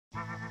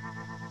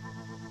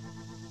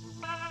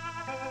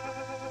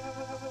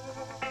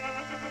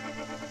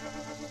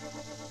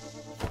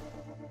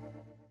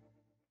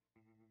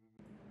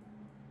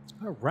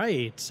All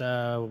right,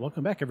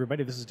 welcome back,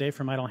 everybody. This is Dave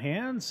from Idle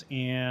Hands,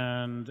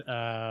 and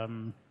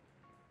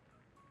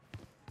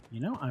you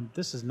know,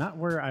 this is not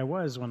where I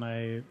was when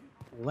I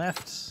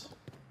left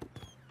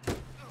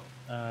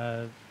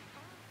the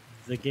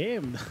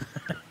game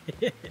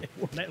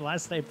when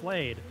last I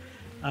played.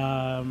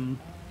 Let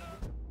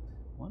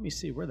me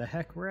see where the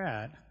heck we're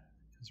at,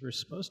 because we're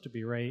supposed to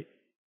be right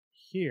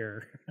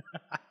here.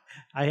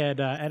 I'd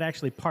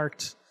actually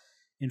parked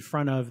in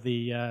front of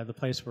the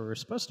place where we're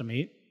supposed to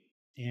meet.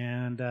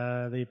 And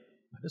they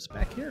put us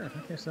back here.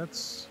 Okay, so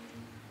that's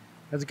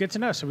good to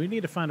know. So we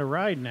need to find a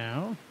ride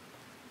now.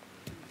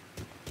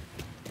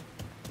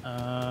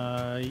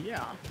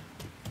 Yeah.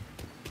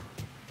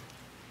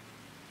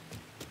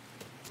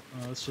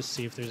 Well, let's just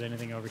see if there's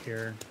anything over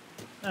here.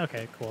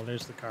 Okay, cool.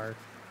 There's the car.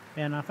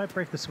 And if I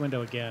break this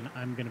window again,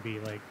 I'm gonna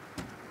be like,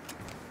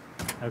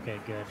 okay,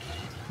 good,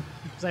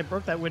 because I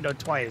broke that window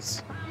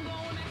twice.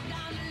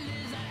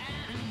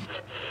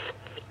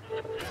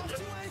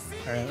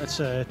 All right, let's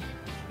change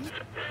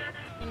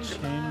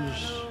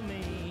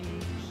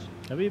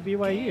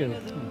WBYU.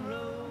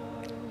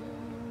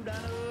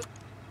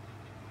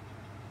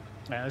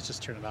 All right, let's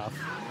just turn it off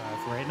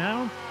for right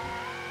now.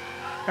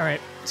 All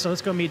right, so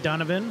let's go meet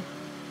Donovan.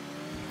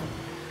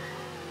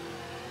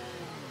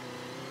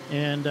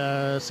 And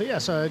so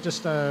I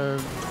just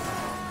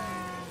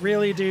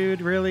really,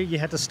 dude, really, you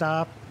had to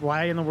stop?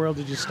 Why in the world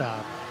did you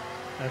stop?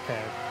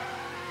 Okay.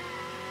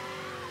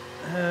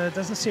 It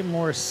doesn't seem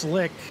more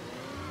slick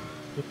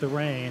with the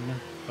rain,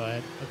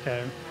 but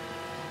okay.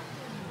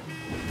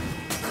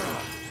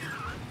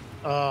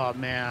 Oh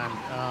man,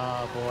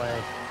 oh boy.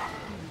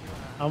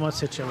 Almost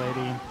hit you,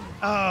 lady.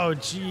 Oh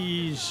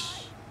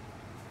jeez.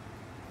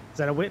 Is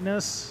that a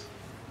witness?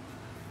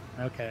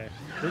 Okay,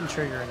 didn't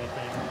trigger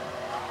anything.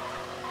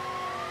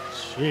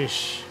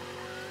 Sheesh.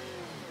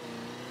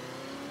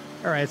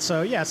 All right,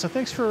 so yeah, so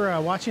thanks for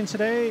watching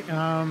today.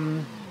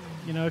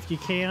 You know, if you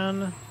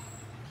can,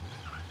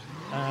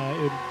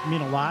 it would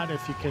mean a lot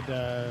if you could.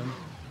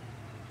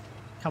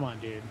 Come on,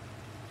 dude.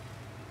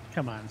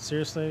 Come on,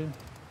 seriously.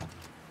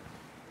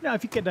 No,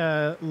 if you could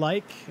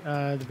like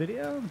the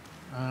video.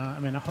 I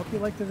mean, I hope you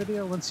like the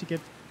video once you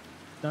get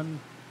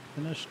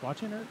finished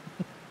watching it.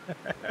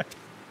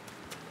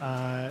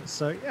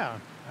 So yeah,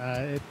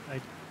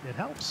 it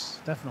helps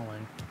definitely.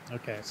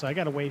 Okay, so I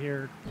gotta wait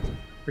here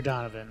for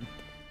Donovan.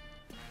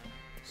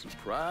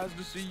 Surprised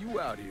to see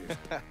you out here.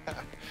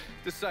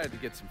 Decided to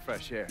get some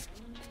fresh air.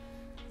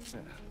 Yeah.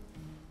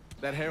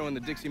 That heroin the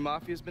Dixie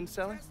Mafia's been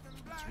selling?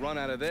 It's run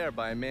out of there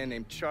by a man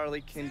named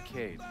Charlie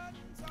Kincaid.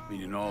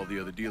 Meaning all the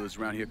other dealers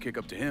around here kick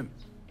up to him.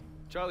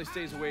 Charlie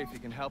stays away if he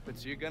can help it,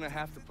 so you're gonna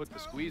have to put the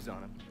squeeze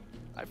on him.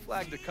 I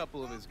flagged a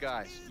couple of his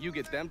guys. You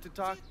get them to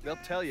talk, they'll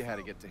tell you how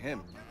to get to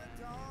him.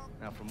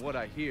 Now, from what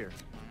I hear,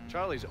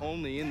 Charlie's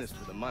only in this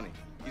for the money.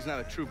 He's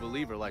not a true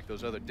believer like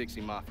those other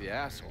Dixie Mafia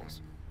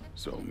assholes.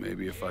 So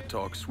maybe if I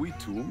talk sweet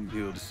to him,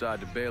 he'll decide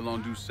to bail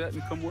on Doucette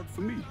and come work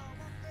for me.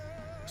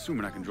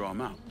 Assuming I can draw him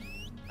out.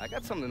 I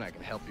got something I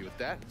can help you with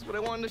that. That's what I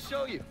wanted to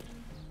show you.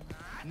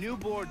 New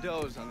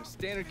Bordeaux on a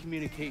standard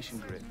communication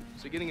grid.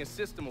 So getting a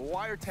system of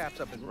wiretaps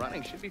up and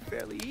running should be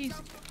fairly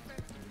easy.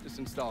 Just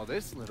install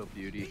this little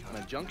beauty on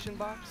a junction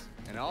box,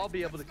 and I'll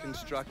be able to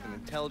construct an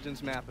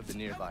intelligence map of the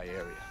nearby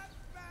area.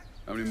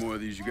 How many more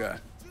of these you got?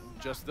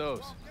 Just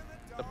those.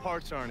 The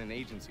parts are on an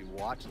agency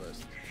watch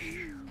list.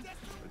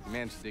 But if we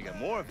manage to dig up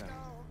more of them,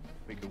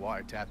 we could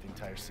wiretap the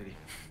entire city.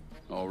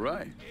 All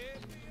right.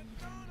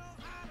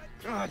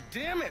 God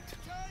damn it!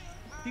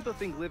 People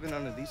think living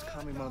under these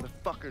commie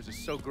motherfuckers is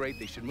so great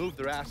they should move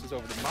their asses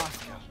over to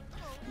Moscow.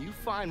 You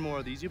find more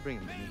of these, you bring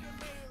them to me.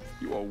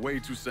 You are way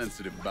too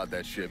sensitive about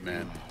that shit,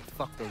 man. Oh,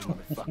 fuck those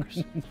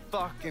motherfuckers.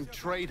 Fucking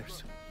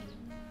traitors.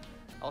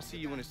 I'll see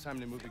you when it's time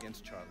to move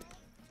against Charlie.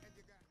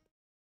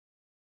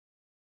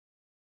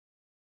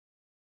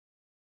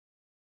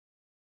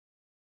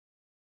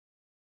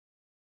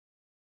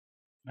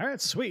 All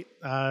right, sweet.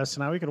 So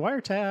now we can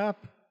wiretap.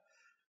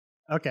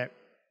 Okay,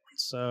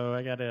 so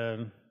I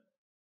gotta.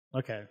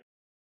 Okay,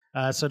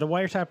 so to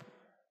wiretap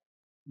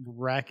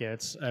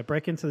rackets,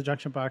 break into the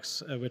junction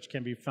box, which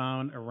can be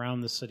found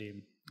around the city.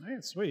 All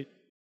right, sweet.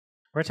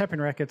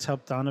 Wiretapping rackets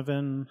helps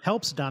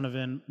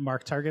Donovan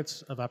mark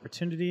targets of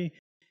opportunity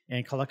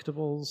and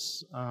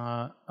collectibles.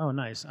 Oh,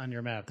 nice, on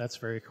your map. That's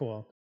very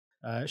cool.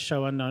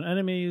 Show unknown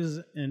enemies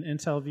in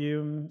intel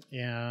view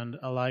and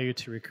allow you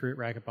to recruit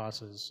racket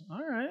bosses.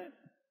 All right.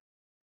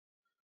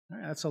 All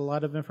right, that's a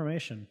lot of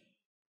information.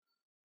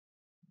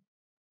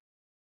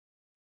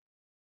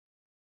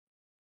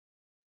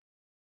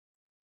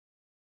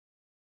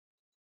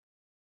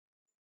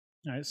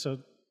 All right, so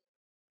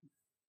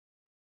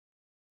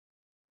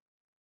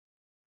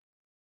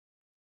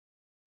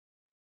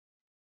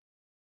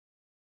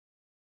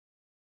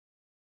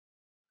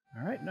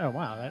all right, no,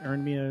 wow, that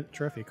earned me a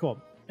trophy.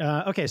 Cool.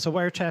 Okay, so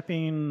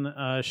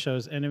wiretapping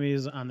shows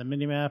enemies on the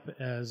minimap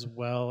as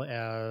well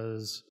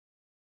as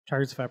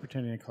targets of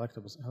opportunity and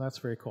collectibles. Oh, that's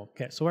very cool.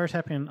 Okay, so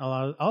wiretapping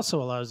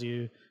also allows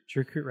you to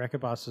recruit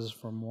racket bosses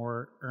for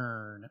more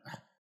earn.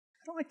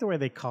 I don't like the way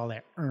they call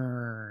it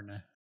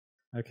earn.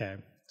 Okay,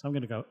 so I'm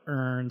going to go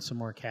earn some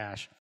more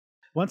cash.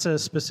 Once a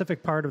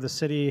specific part of the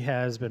city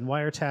has been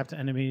wiretapped,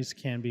 enemies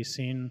can be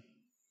seen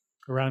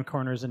around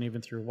corners and even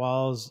through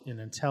walls in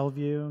Intel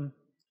view.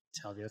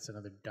 Intel view, that's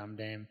another dumb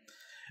name.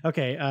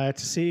 Okay, to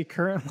see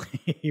currently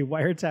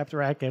wiretapped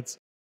rackets,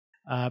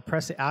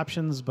 press the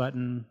options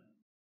button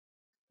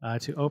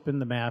to open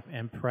the map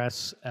and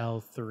press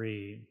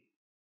L3.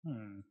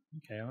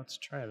 Okay, let's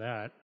try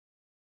that.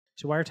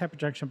 To wiretap a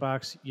junction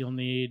box, you'll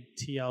need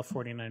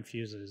TL49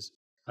 fuses.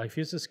 Like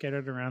fuses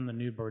scattered around the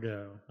new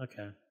Bordeaux.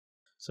 Okay.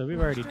 So we've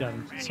already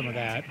done some of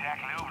that.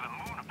 Exactly over the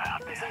moon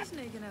about this. He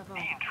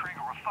and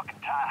Trigger were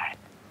fucking tied.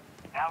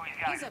 Now he's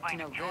got to explain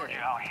to Georgia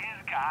how his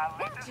guy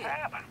let this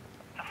happen.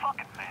 It's a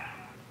fucking mess.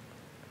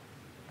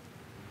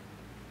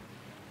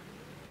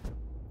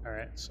 All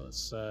right, so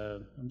let's.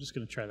 I'm just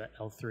gonna try that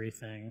L3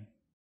 thing.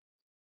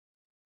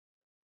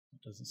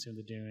 It doesn't seem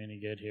to do any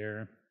good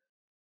here.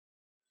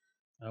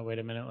 Oh, wait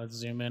a minute. Let's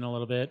zoom in a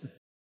little bit.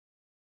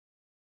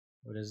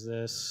 What is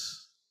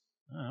this?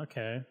 Oh,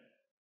 okay.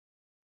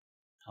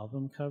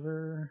 Album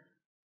cover.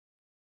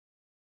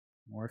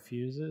 More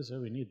fuses.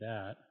 Oh, we need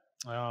that.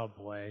 Oh,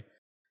 boy.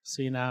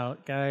 See now,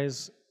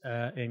 guys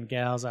and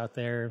gals out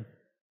there,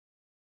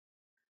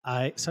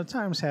 I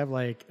sometimes have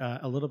like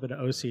a little bit of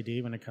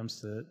OCD when it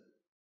comes to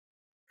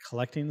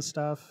collecting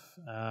stuff.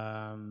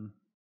 I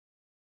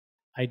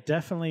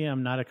definitely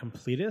am not a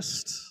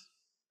completist,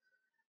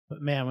 but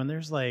man, when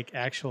there's like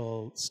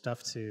actual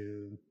stuff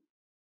to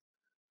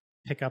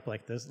pick up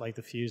like this, like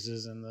the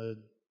fuses and the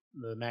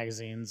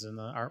magazines and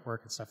the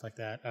artwork and stuff like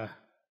that,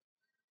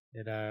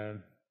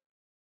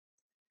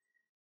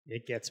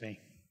 it gets me.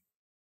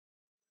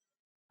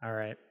 All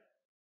right,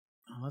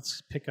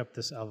 let's pick up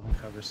this album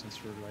cover since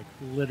we're like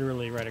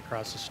literally right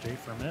across the street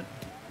from it.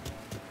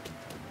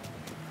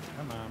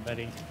 Come on,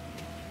 buddy.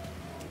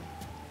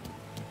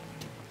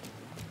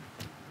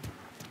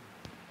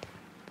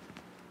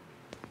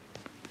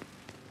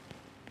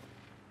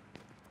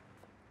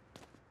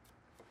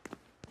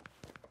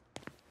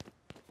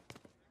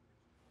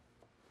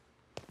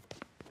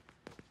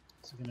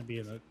 It's gonna be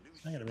in the.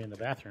 It's not gonna be in the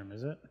bathroom,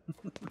 is it?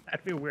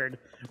 That'd be a weird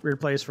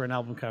place for an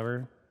album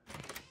cover.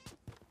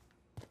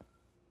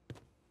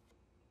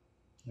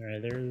 All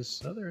right,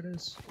 there's. Oh, there it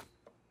is.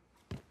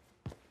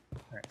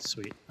 All right,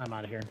 sweet. I'm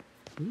out of here.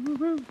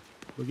 Woo-hoo-hoo.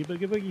 Boogie,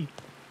 boogie, boogie.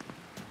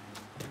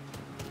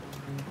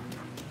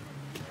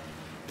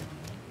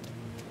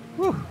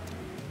 Woo!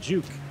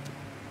 Juke.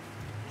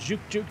 Juke,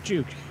 juke,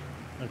 juke.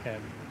 Okay.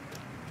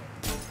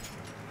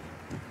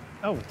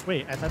 Oh,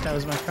 wait, I thought that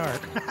was my car.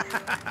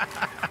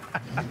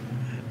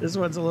 This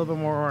one's a little bit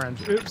more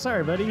orange. Oops,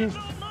 sorry, buddy.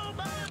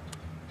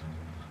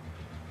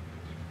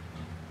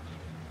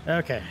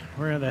 Okay,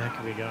 where the heck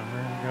are we going?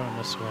 We're going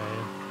this way.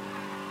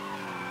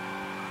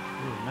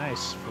 Ooh,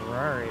 nice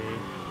Ferrari.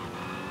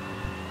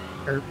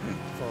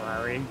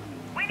 Ferrari.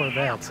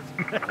 Corvette.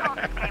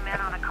 Reports came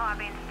in on a car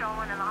being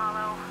stolen in the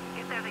Hollow.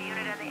 If there's a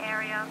unit in the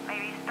area,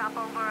 maybe stop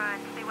over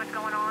and see what's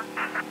going on.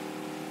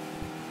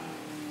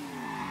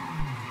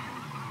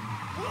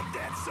 Whoop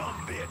that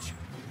sumbitch!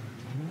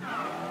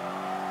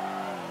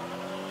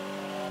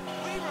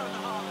 We run the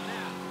Hollow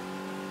now.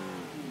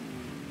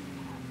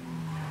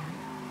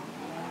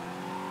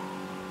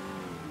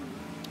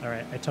 All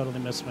right, I totally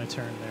missed my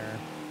turn there.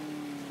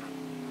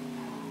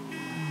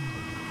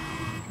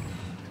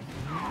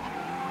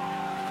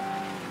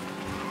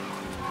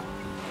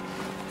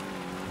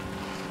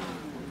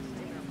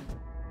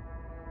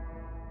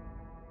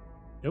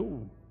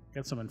 Oh,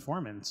 got some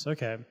informants.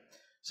 Okay.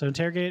 So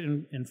interrogate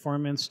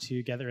informants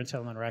to gather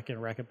intel on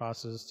racket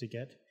bosses to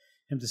get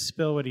him to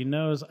spill what he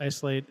knows,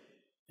 isolate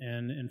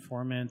an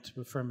informant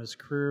from his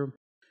crew,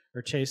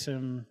 or chase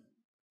him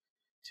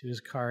to his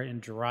car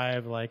and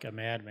drive like a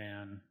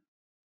madman.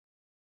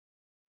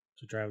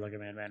 To drive like a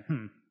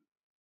madman.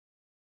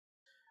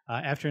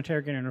 After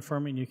interrogating an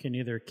informant, you can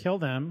either kill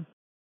them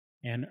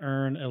and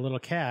earn a little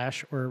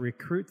cash, or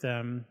recruit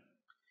them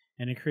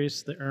and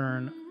increase the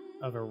earn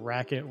of a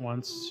racket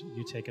once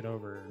you take it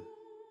over.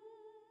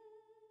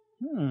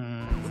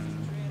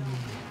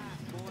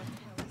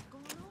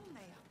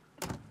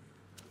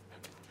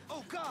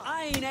 Oh, God!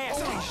 I ain't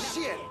asking. Oh,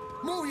 shit!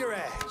 Move your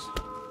ass!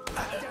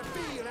 That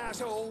be an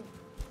asshole!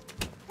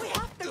 We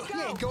have to go!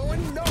 You ain't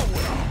going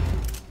nowhere!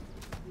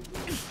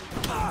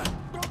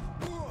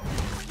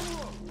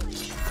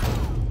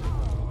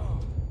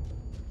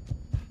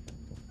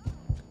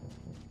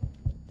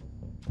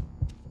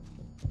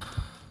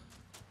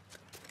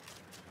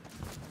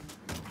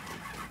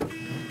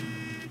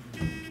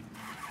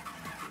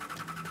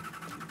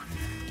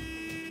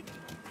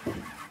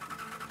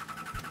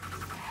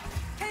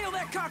 Hail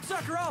that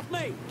cocksucker off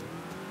me!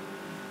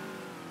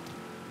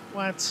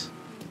 What?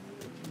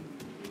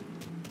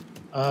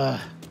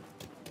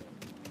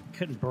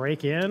 Couldn't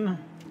break in?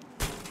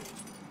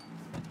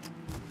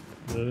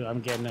 Ooh,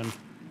 I'm getting him.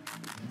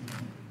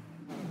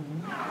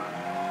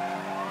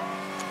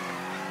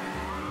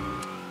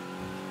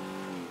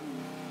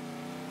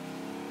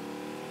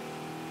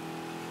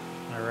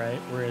 All right,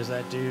 where is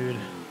that dude?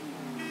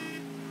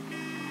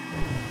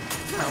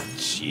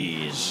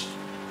 Jeez.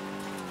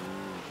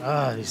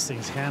 Oh, these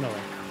things handle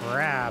like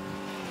crap.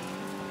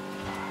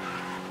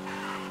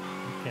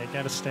 Okay,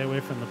 gotta stay away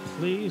from the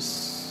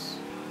police.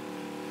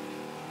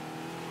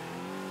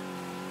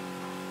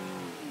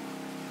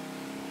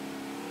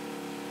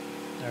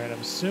 Alright,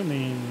 I'm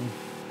assuming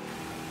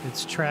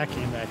it's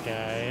tracking that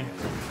guy.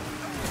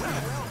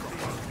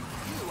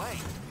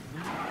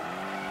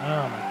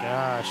 Oh my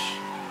gosh.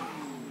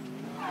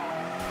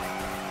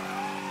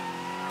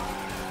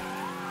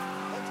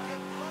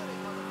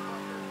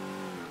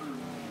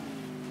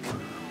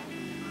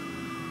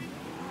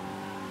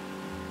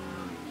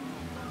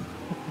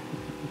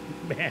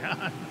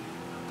 Man.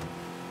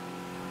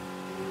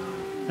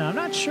 Now, I'm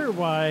not sure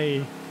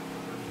why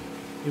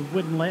it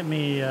wouldn't let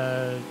me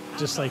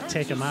just like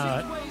take him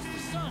out.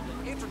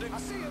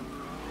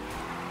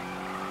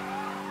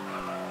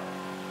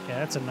 Okay,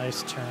 that's a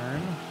nice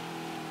turn.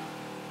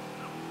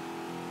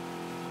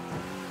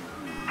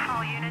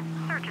 All units,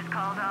 search is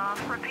called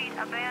off. Repeat,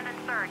 abandoned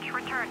search.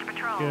 Return to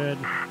patrol. Good.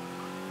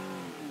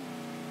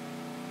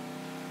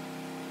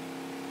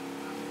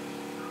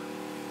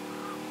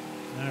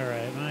 All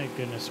right, my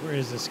goodness, where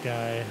is this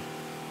guy?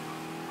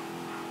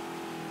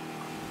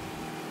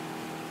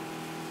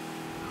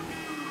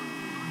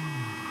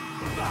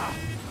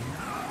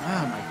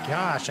 Oh my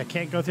gosh, I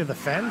can't go through the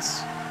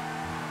fence?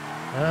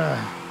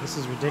 Ugh, this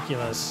is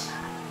ridiculous.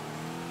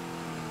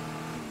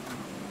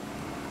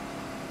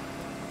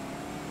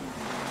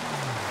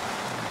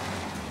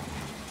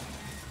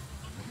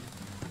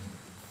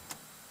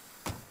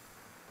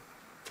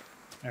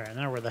 All right,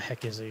 now where the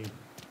heck is he?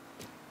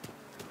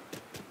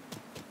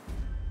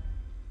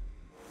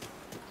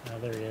 Oh,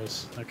 there he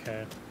is.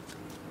 Okay.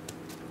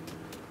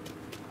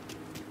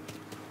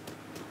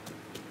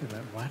 Wait a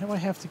minute, why do I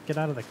have to get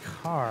out of the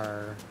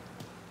car?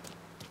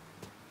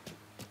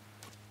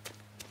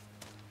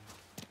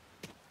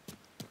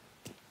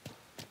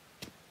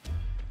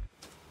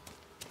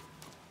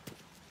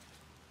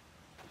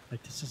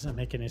 Like, this doesn't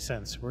make any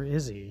sense. Where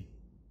is he?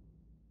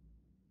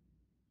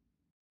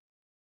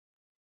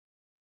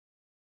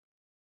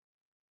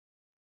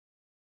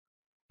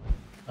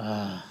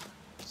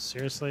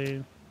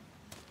 Seriously?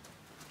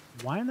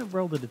 Why in the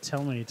world did it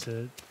tell me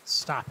to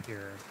stop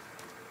here?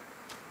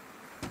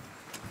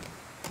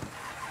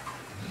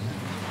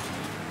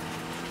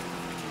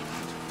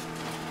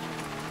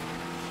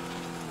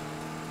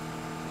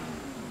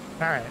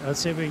 Alright,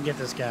 let's see if we can get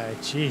this guy.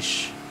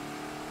 Sheesh.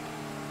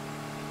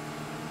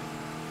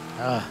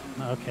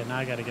 Okay, now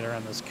I gotta get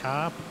around this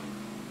cop.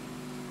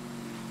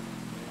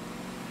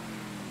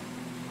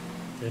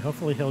 Okay,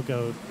 hopefully he'll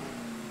go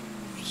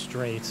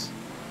straight.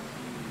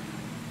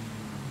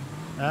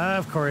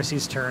 Of course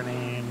he's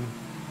turning.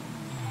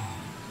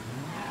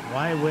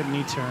 Why wouldn't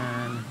he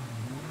turn?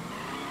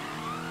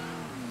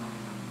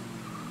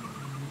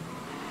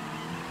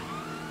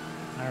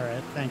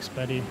 Alright, thanks,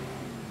 buddy.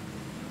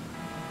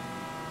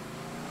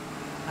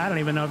 I don't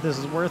even know if this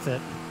is worth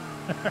it.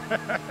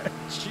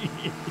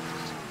 Jeez.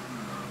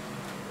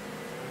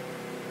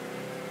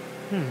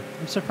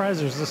 I'm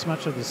surprised there's this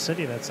much of the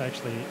city that's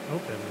actually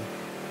open.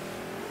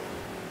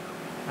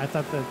 I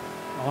thought that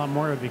a lot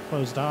more would be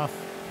closed off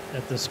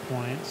at this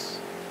point.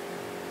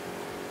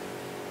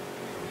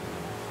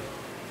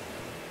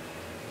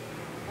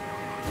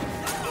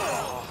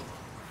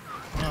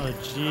 Oh,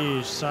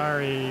 geez,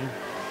 sorry.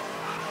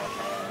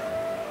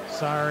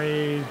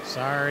 Sorry.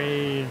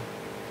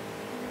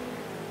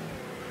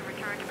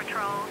 Return to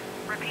patrol.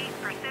 Repeat,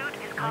 pursuit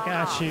is called I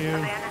got off. you.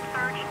 Abandon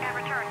search and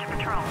return to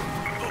patrol.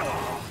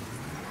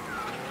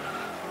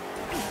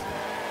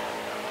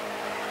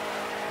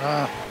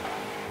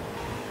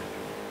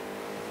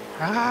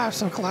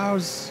 So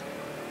close.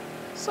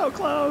 So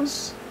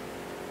close.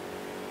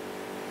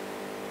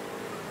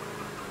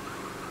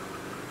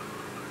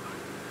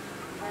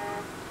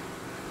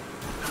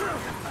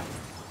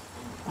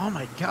 Oh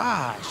my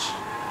gosh.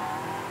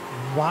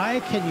 Why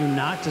can you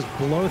not just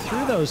blow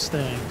through those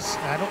things?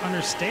 I don't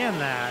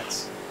understand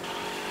that.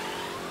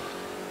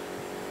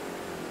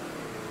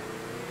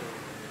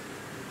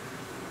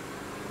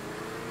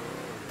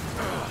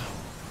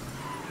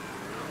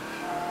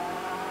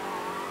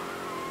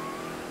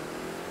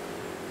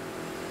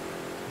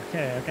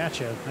 Okay, I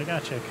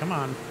got you. Come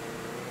on.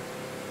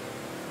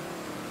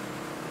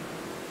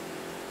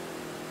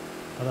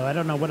 Although I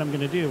don't know what I'm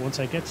going to do once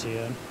I get to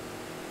you.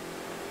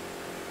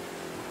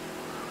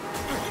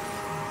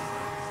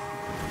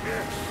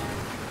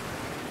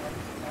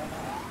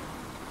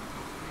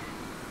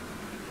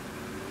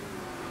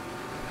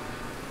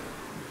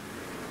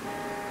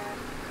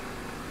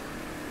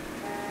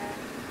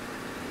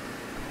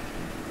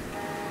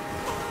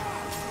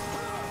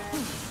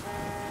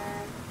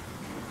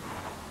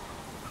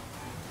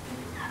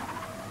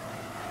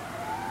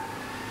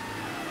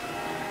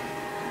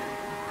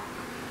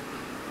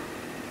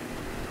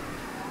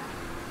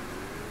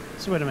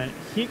 So wait a minute,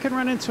 he can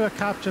run into a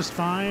cop just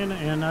fine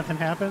and nothing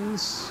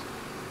happens?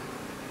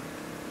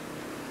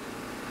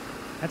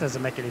 That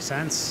doesn't make any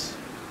sense.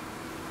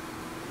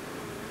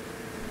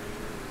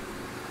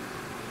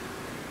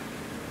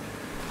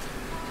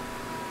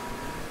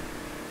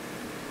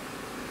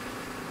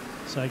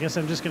 So I guess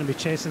I'm just going to be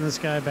chasing this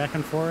guy back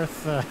and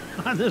forth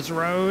on this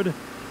road.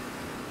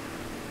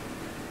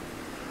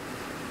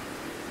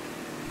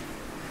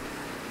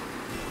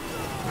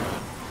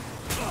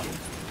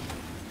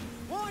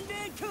 One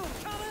dead coon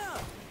coming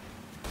up.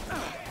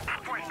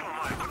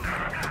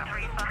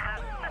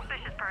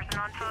 Suspicious person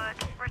on foot.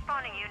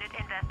 Responding unit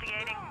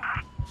investigating.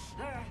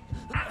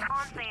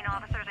 On scene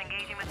officers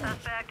engaging with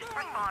suspect.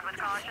 Respond with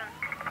caution.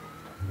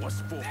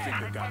 What's Four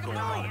Finger got going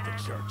on at the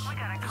church? We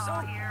got a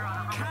call here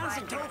on a Cows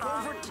and dope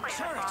over at the Please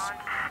church. respond.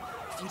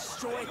 If you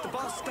destroy it, the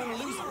boss is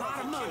gonna lose a lot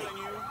of money.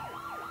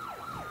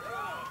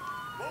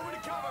 Over to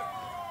cover.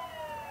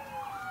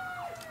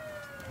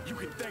 You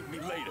can thank me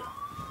later.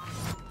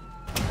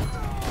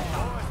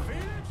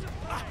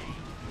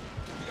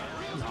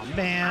 Oh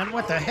man,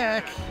 what the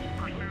heck?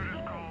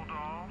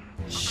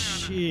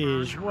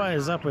 Sheesh, what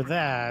is up with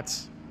that?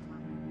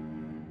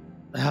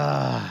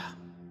 Ah.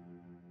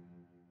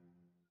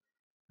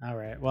 All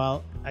right,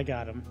 well, I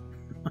got him.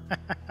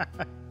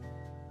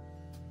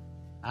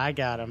 I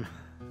got him.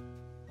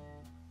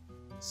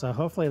 So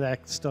hopefully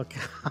that still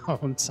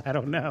counts. I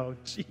don't know.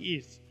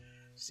 Jeez.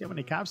 See how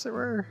many cops there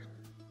were?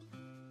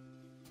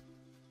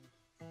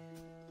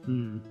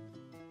 All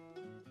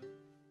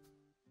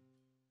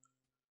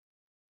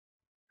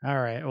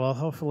right, well,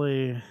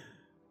 hopefully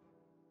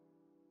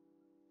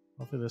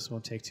this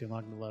won't take too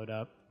long to load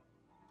up.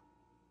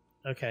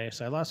 Okay,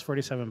 so I lost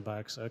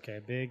 $47. Okay,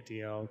 big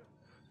deal.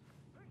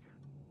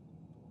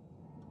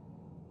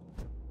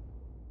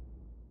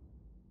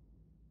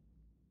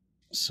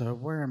 So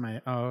where am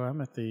I? Oh,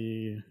 I'm at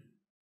the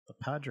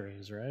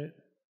Padres, right?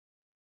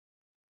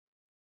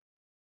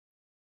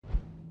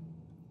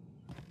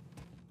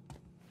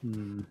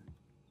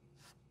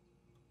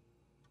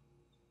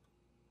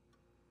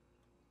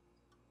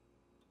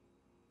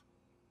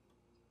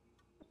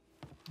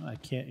 I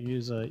can't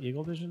use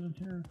Eagle Vision in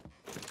here.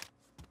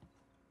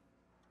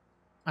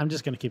 I'm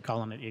just going to keep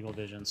calling it Eagle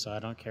Vision, so I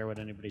don't care what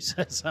anybody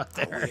says out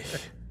there. I wish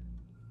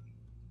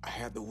I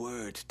had the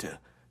words to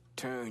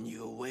turn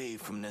you away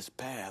from this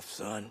path,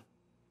 son.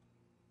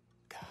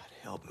 God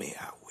help me,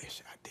 I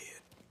wish I did.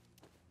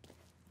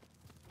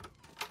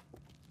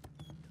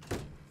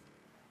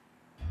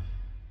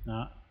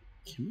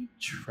 Can we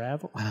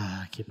travel?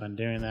 I keep on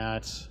doing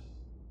that. Can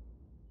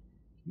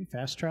we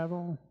fast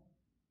travel?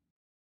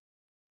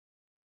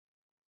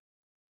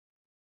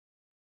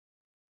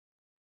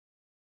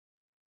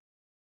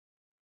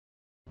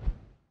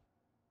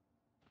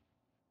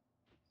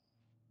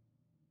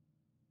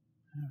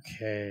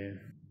 Okay.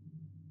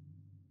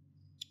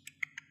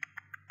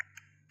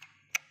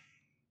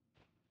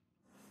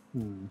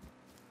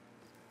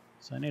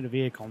 So I need a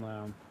vehicle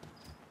now.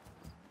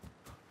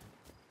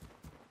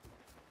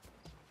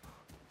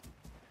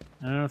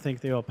 I don't think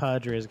the old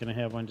Padre is going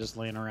to have one just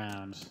laying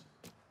around.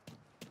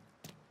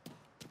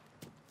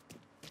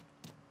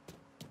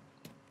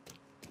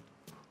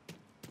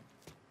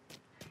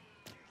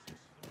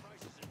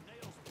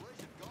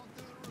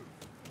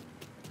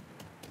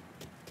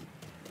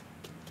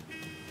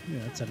 Yeah,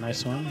 that's a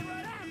nice one.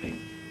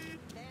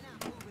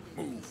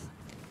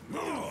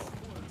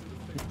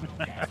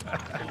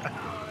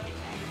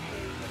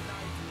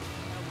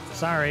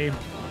 Sorry.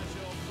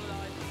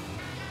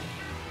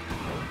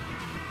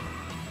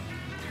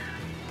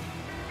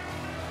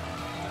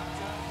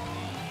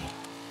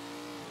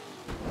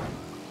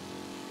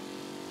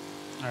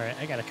 All right,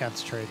 I gotta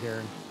concentrate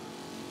here.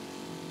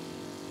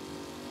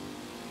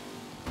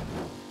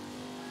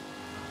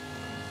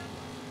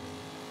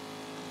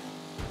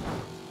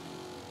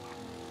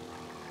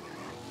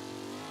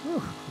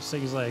 Whew, this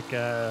thing's like,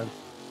 I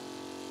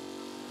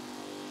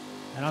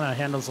don't know,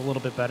 handles a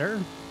little bit better.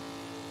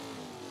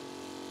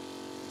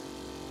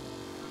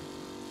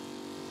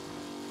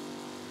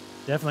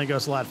 Definitely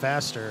goes a lot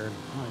faster.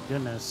 Oh my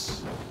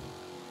goodness.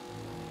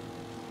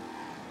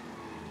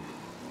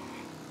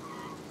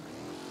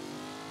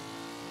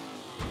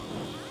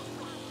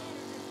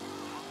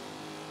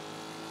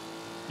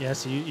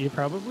 Yes, you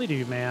probably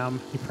do,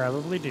 ma'am. You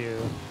probably do.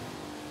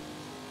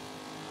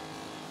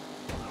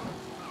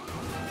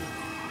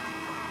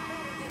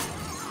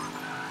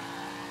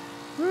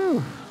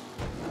 Whew.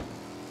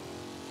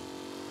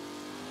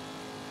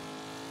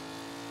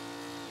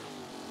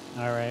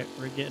 All right,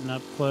 we're getting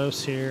up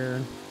close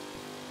here.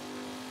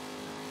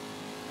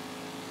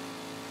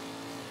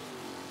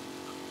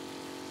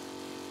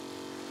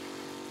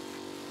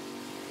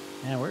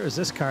 Man, where was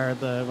this car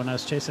when I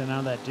was chasing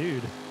down that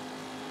dude?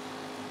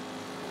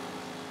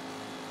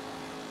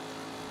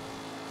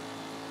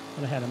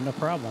 Would have had him no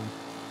problem.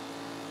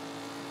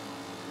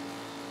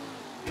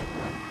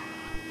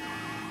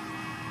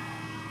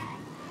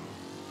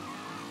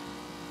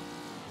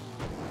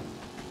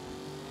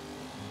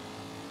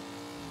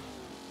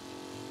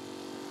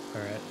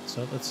 All right,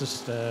 so let's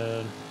just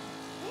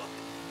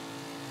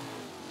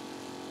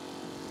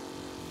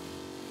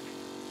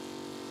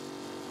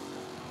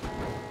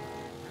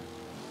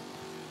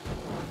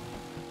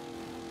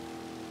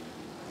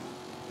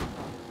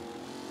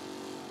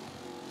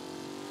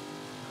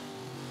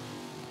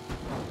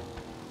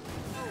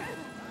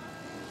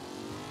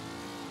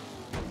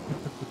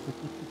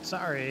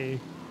Sorry.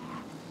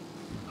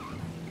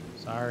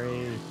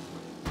 Sorry.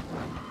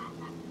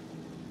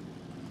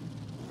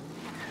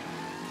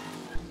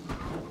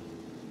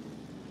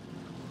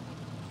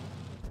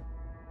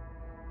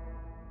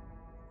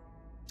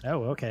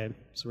 Oh, okay.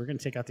 So we're going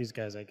to take out these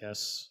guys, I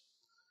guess.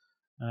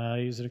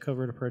 Using a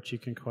covert approach, you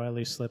can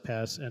quietly slip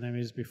past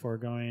enemies before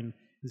going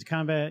into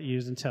combat.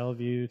 Use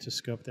IntelliView to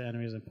scope the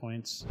enemies and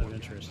points of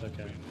interest.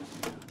 Okay.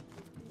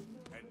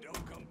 And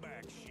don't come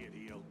back,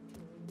 shitheel.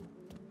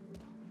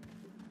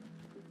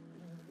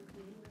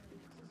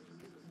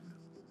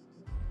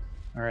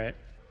 All right.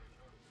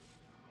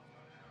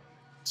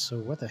 So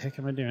what the heck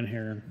am I doing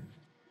here?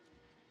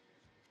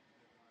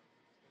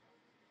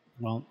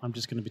 Well, I'm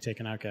just going to be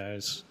taking out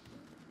guys.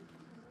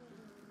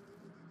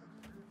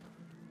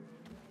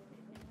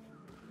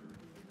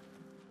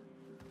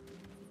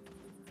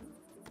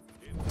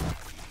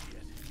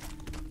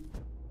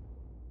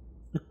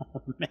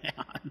 Oh, man.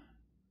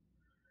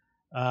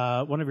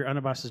 One of your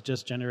underbosses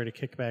just generated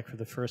kickback for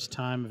the first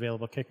time.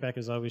 Available kickback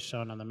is always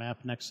shown on the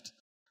map next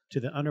to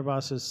the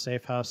underboss's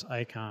safe house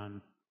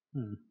icon.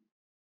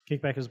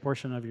 Kickback is a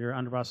portion of your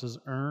underboss's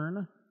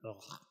earn.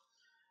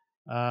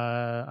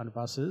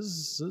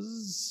 Underbosses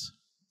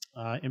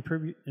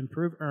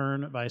improve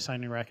earn by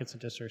assigning rackets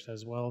and districts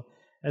as well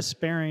as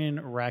sparing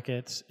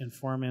rackets,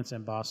 informants,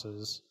 and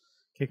bosses.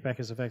 Kickback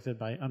is affected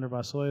by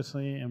underboss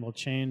loyalty and will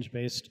change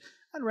based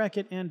on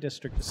racket and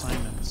district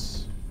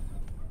assignments.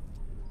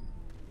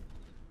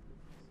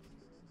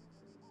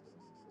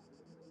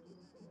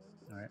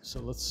 All right, so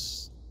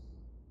let's.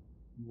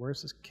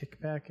 Where's this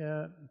kickback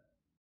at?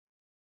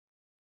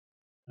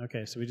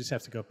 Okay, so we just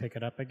have to go pick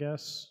it up, I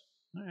guess.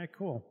 All right,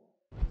 cool.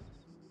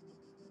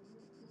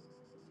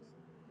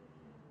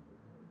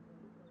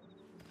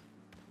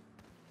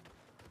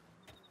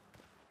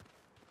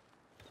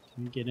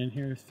 Can we get in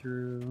here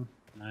through?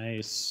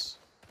 Nice.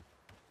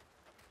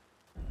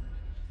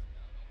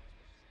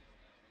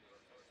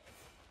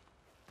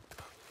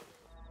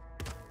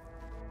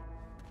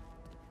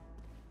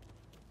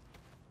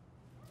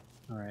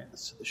 All right,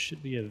 so there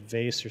should be a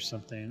vase or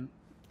something.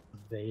 A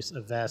vase, a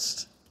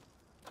vest.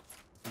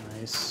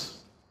 Nice.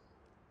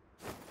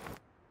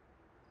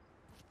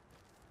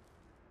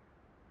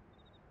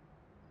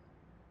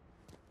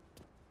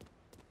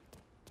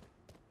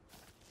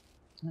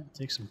 All right,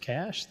 take some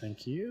cash,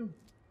 thank you.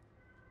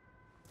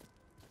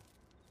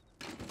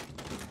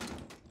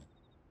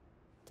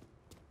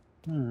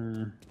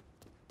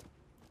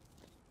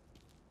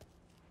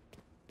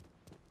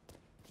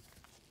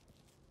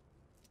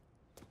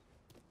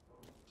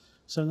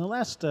 So in the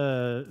last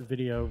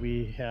video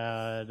we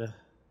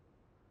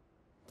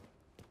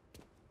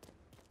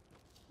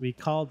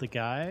called the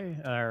guy,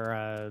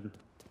 our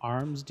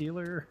arms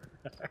dealer.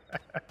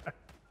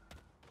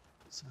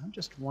 So I'm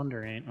just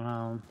wondering,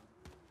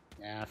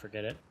 yeah,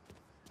 forget it.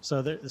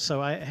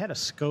 So I had a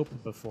scope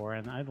before,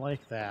 and I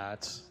like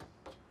that.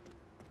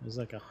 It was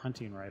like a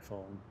hunting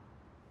rifle.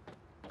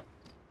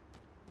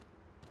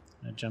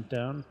 I jump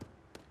down.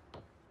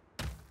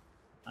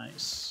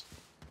 Nice.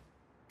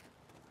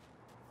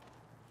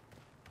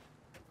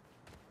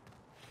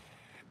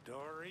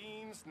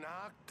 Doreen's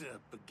knocked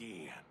up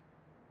again.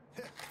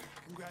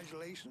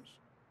 Congratulations.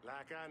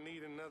 Like I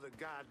need another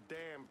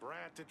goddamn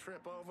brat to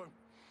trip over.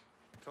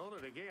 Told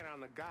her to get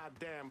on the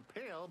goddamn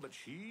pill, but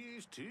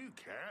she's too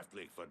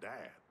Catholic for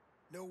that.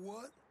 Know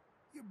what?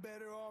 You're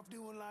better off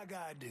doing like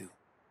I do.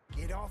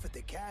 Get off at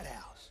the cat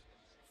house.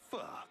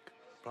 Fuck.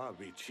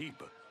 Probably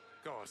cheaper.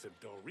 Course, if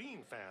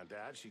Doreen found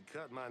out, she'd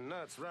cut my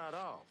nuts right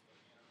off.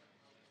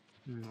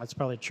 That's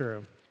probably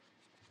true.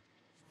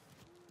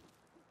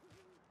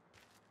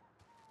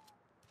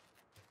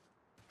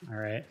 All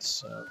right,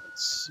 so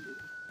let's see.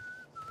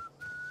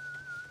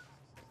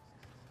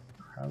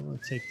 How do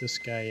I take this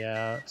guy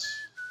out?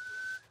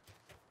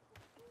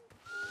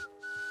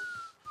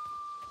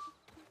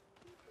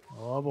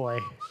 Oh boy.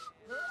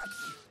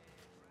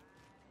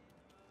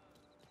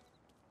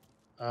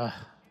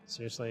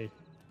 Seriously.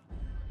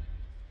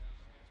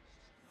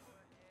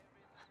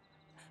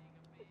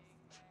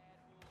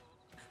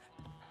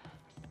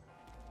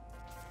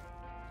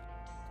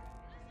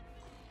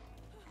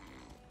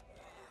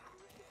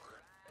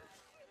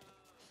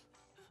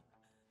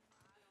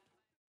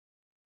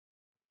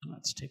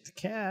 Let's take the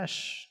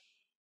cash.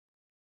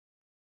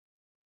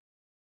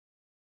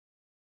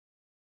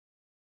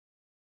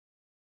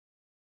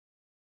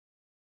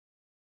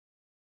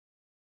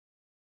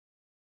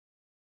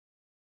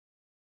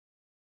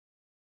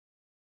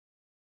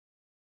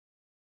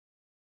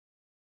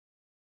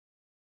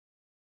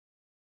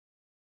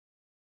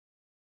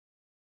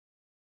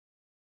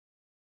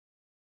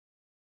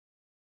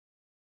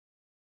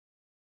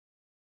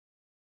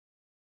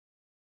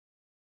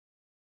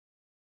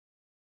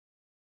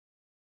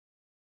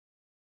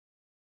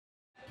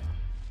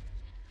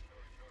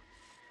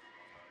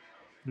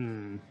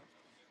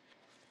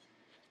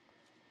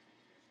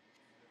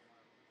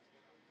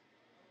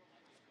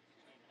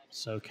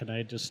 So can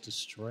I just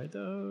destroy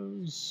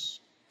those?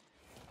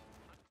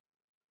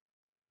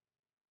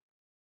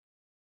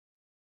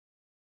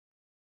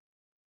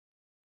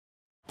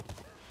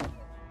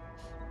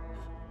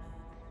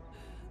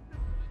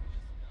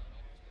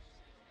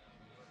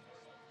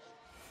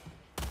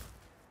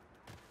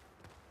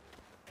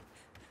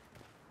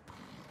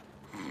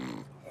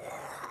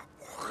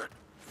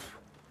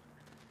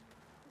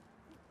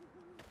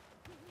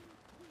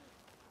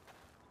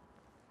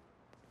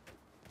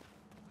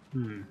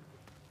 Hmm.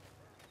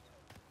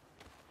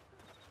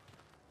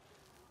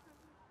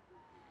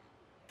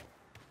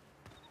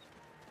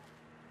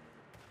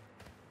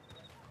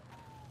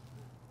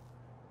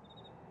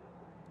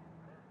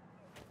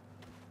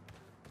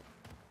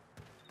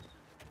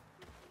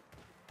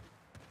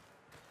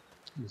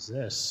 What is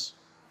this?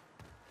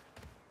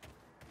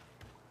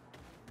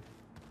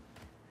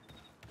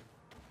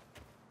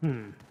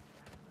 Hmm.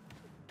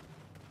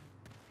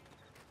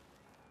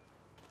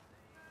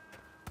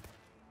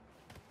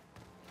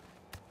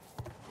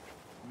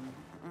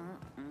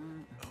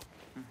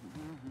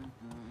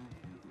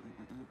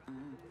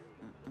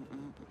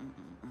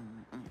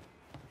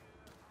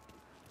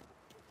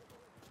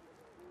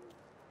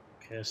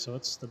 Okay, so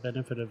what's the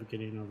benefit of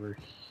getting over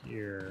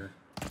here?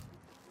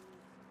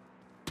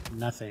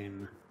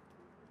 Nothing.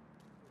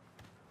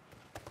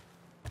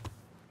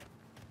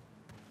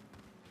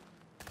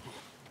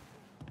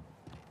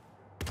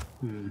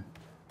 Hmm.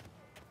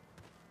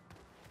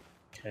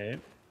 Okay.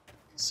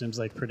 Seems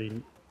like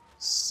pretty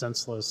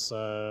senseless,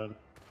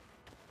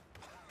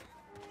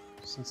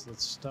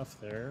 senseless stuff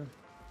there.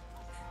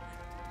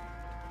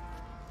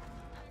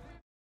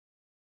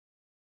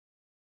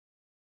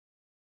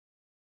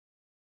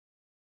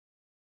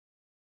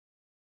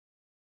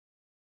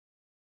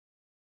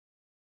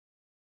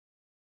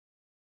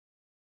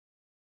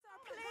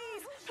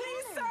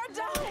 Please, sir,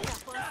 don't!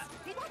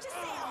 Watch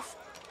yourself!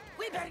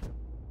 We better...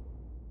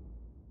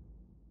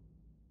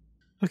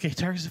 Okay,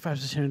 targets of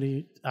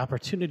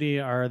opportunity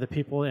are the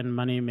people and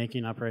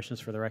money-making operations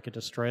for the racket.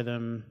 Destroy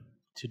them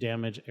to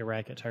damage a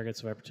racket.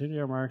 Targets of opportunity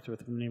are marked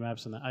with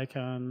mini-maps and the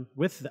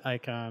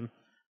icon,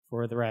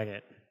 for the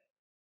racket.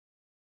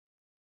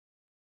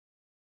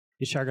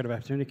 Each target of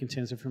opportunity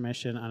contains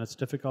information on its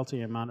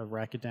difficulty, amount of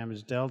racket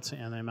damage dealt,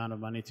 and the amount of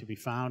money to be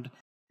found.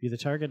 View the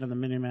target on the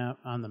mini-map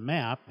on the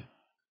map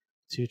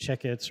to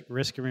check its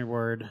risk and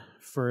reward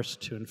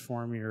first to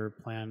inform your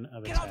plan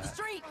of attack. Get off the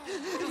street! No,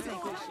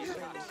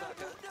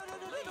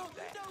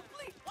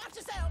 please, watch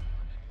yourself!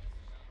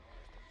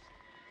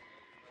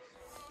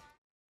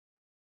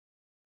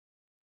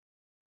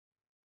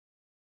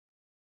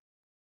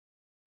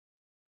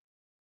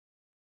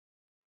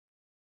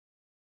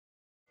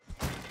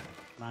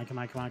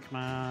 Come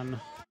on.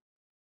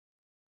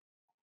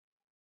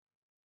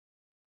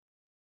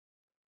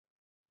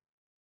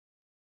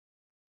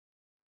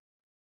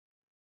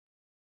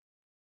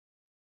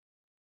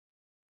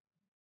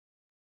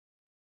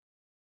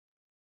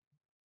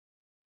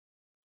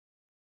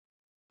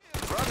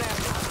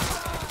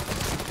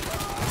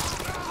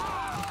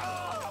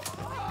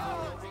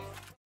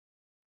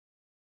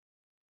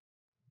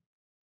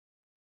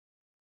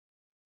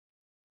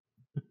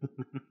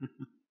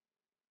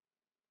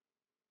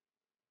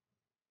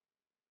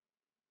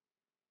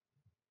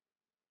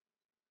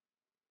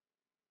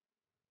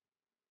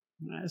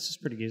 This is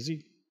pretty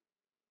easy.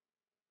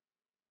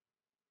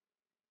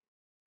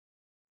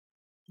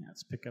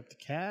 Let's pick up the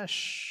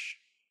cash.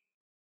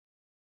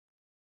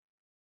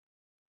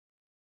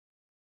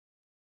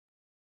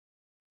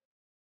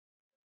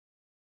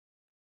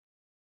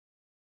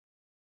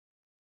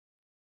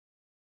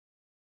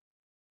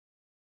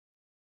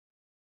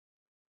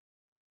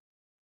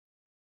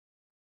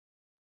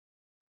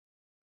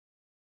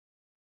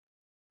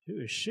 Who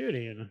is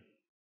shooting?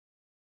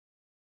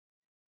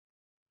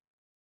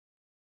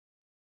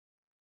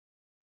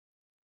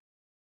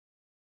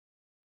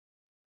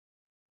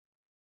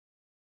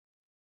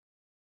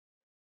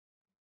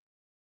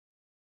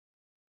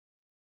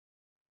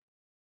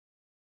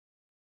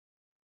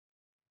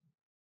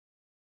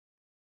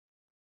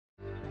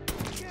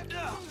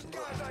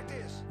 Guys like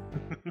this.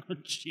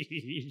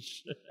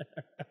 Jeez.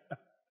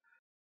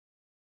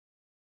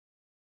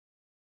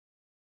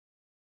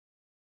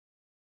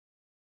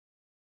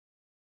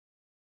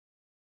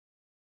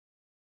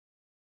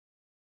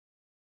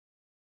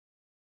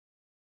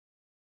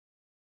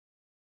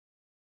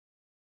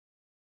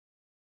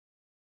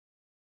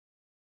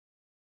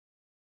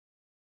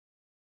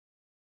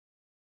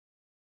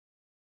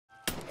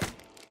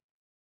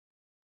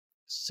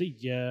 See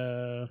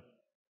ya.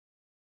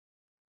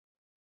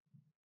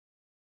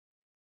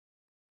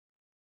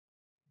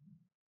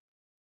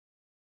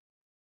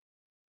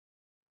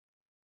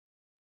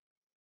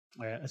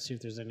 All right, let's see if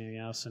there's anything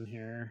else in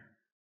here.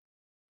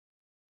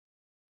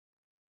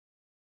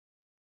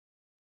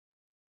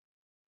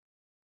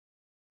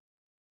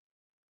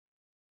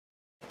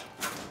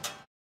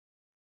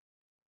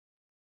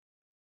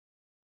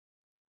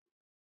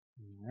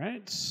 All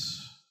right,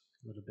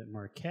 a little bit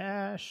more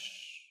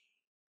cash.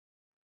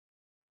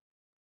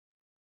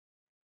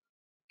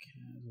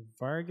 Okay,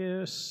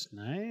 Vargas,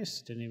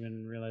 nice. Didn't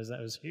even realize that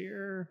was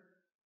here.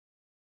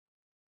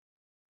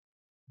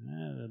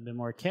 A little bit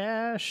more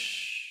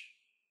cash.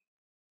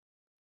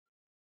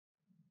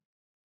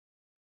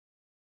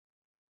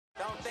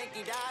 Don't think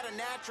he died of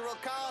natural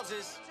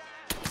causes.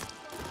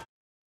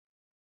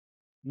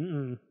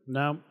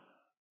 No.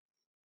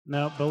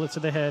 No, bullet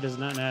to the head is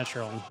not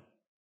natural.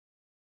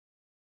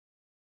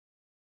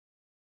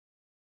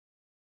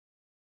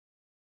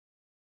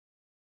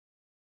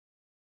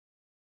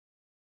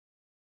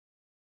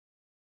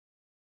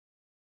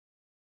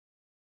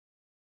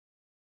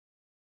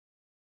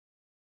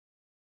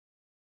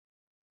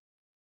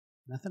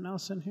 Nothing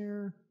else in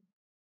here?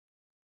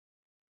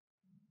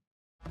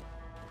 All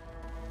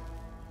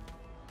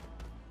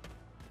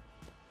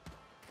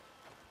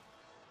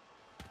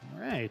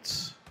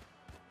right.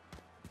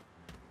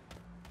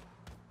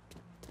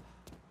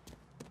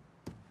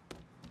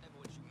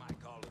 What you might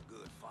call a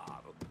good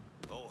father,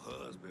 or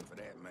husband for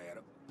that matter.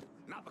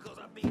 Not because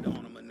I beat on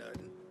him or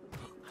nothing.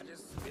 I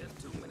just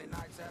spent too many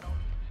nights at home.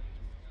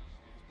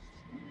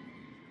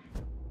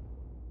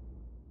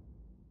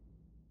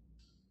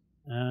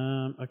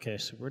 Okay,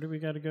 so where do we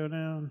got to go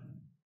now?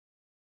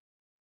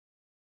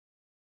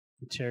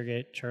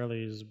 Interrogate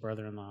Charlie's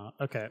brother-in-law.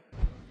 Okay.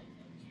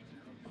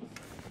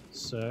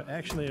 So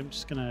actually, I'm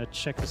just gonna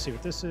check to see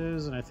what this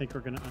is, and I think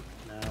we're gonna.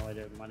 No, I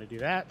didn't want to do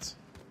that.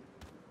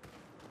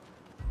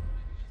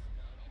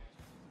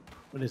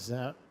 What is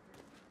that?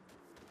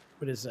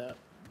 What is that?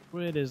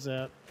 What is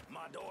that?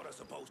 My daughter's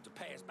supposed to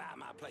pass by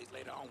my place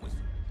later on with.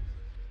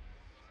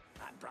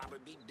 I'd probably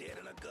be dead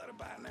in a gutter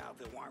by now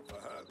if it weren't for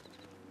her.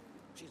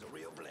 She's a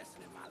real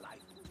blessing in my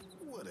life.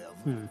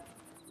 Whatever.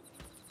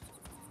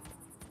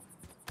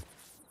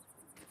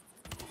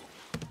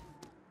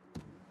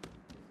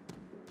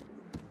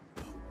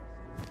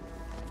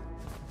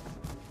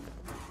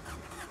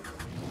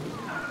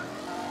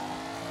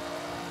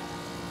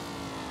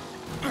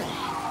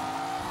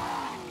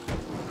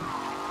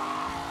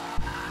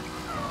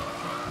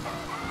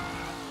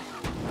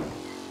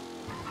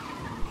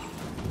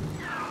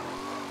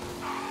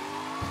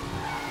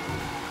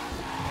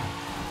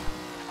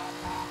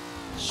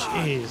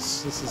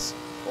 Jeez, this is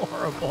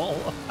horrible.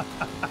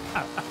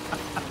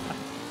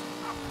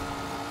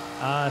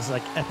 It's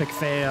like epic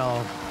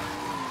fail.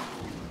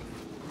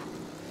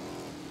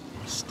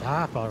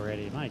 Stop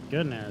already, my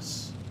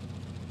goodness.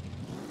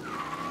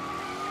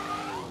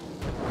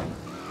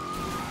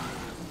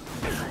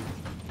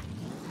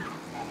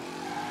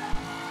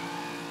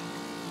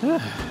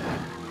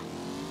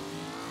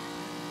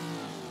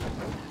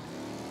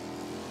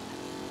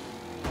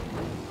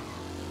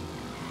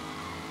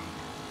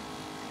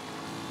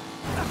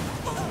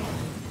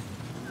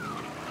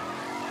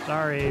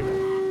 Sorry.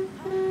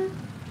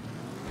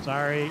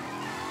 Sorry.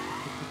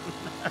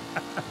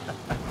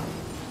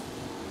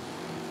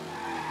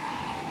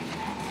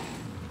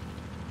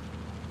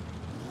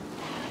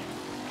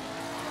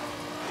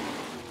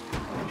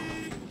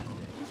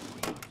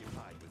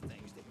 Occupied with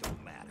things that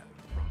don't matter.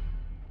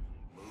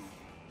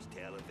 Movies,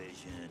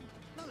 television.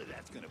 None of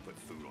that's gonna put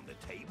food on the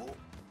table.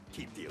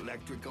 Keep the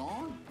electric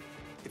on.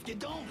 If you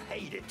don't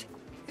hate it,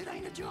 it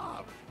ain't a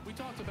job. We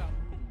talked about.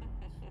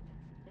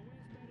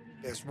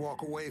 Best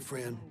walk away,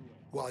 friend,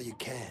 while you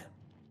can.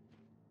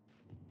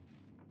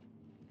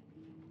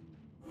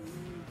 How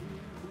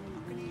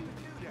can you even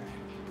do that?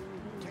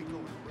 Take over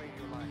the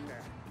radio like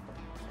that.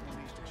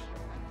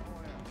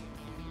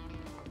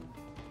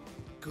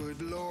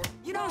 Good Lord.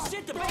 You don't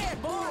shit the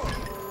bed, boy.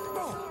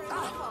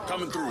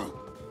 Coming through.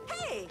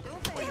 Hey!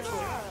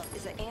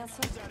 Is it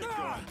answer?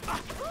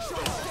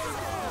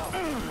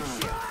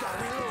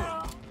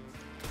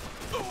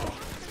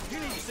 You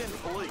need to send the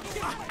police.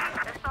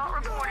 Assault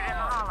reported in the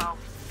Hollow.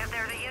 If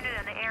there's a unit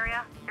in the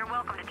area, you're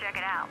welcome to check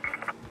it out.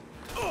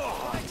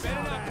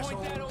 Better not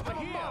point that over I'm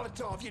a here.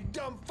 Molotov, you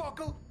dumb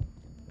fucker.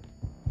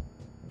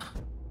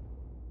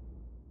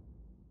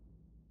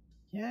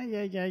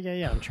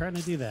 Yeah. I'm trying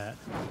to do that.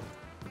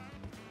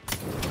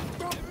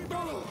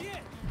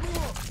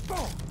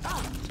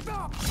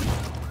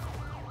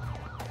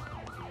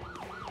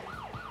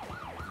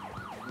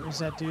 Where's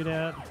that dude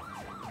at?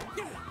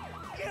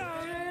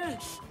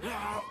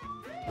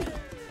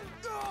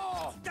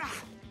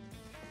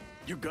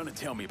 You're gonna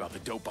tell me about the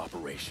dope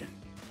operation.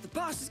 The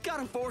boss has got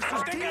enforcers.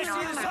 Engaging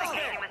with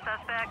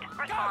suspect.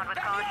 Respond with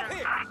caution.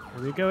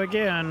 Here we go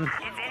again.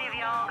 If any of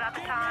y'all got the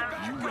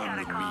time, we got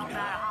a call about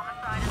a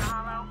homicide in the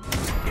Hollow.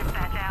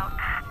 Dispatch out.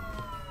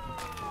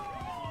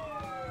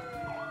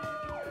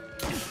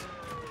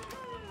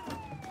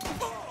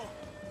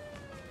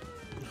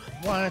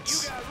 What?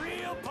 You got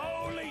real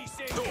police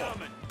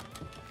incoming.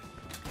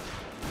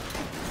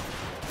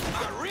 You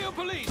got real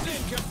police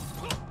incoming.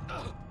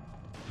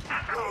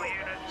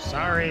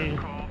 Sorry.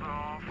 Oh,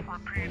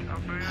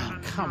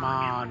 come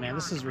on, man.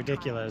 This is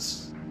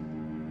ridiculous.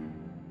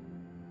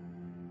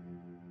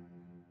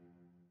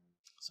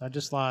 So I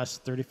just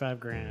lost 35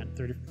 grand,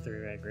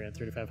 35 grand,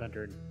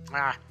 3,500.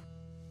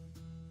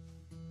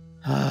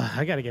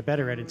 I got to get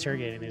better at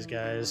interrogating these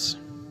guys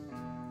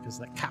because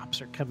the cops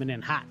are coming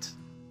in hot.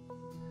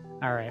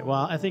 All right.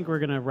 Well, I think we're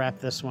going to wrap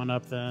this one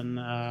up then.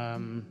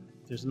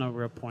 There's no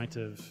real point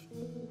of...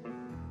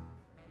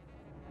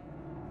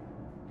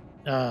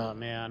 Oh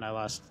man, I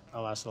lost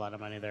a lot of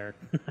money there.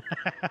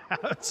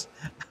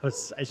 I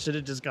should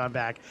have just gone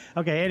back.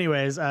 Okay,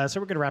 anyways, so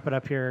we're gonna wrap it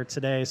up here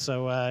today.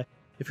 So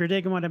if you're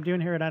digging what I'm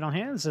doing here at Idle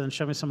Hands, then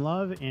show me some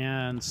love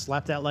and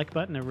slap that like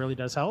button. It really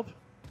does help.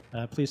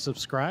 Please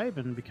subscribe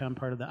and become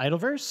part of the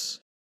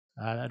Idleverse.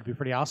 That'd be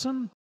pretty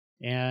awesome.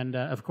 And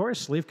of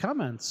course, leave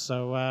comments.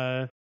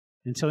 So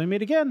until we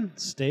meet again,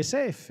 stay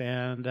safe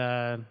and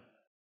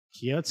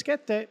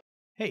Kyotsukete.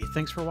 Hey,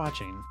 thanks for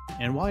watching.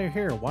 And while you're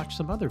here, watch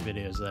some other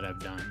videos that I've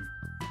done.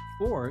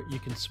 Or you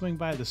can swing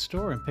by the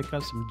store and pick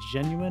up some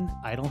genuine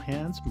Idle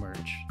Hands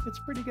merch. It's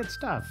pretty good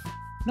stuff.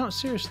 No,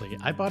 seriously,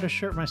 I bought a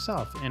shirt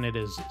myself and it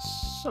is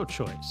so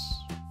choice.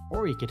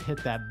 Or you could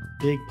hit that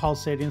big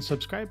pulsating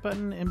subscribe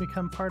button and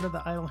become part of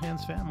the Idle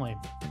Hands family.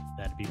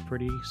 That'd be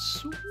pretty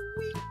sweet.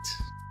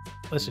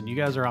 Listen, you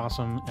guys are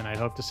awesome and I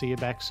hope to see you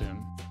back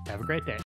soon. Have a great day.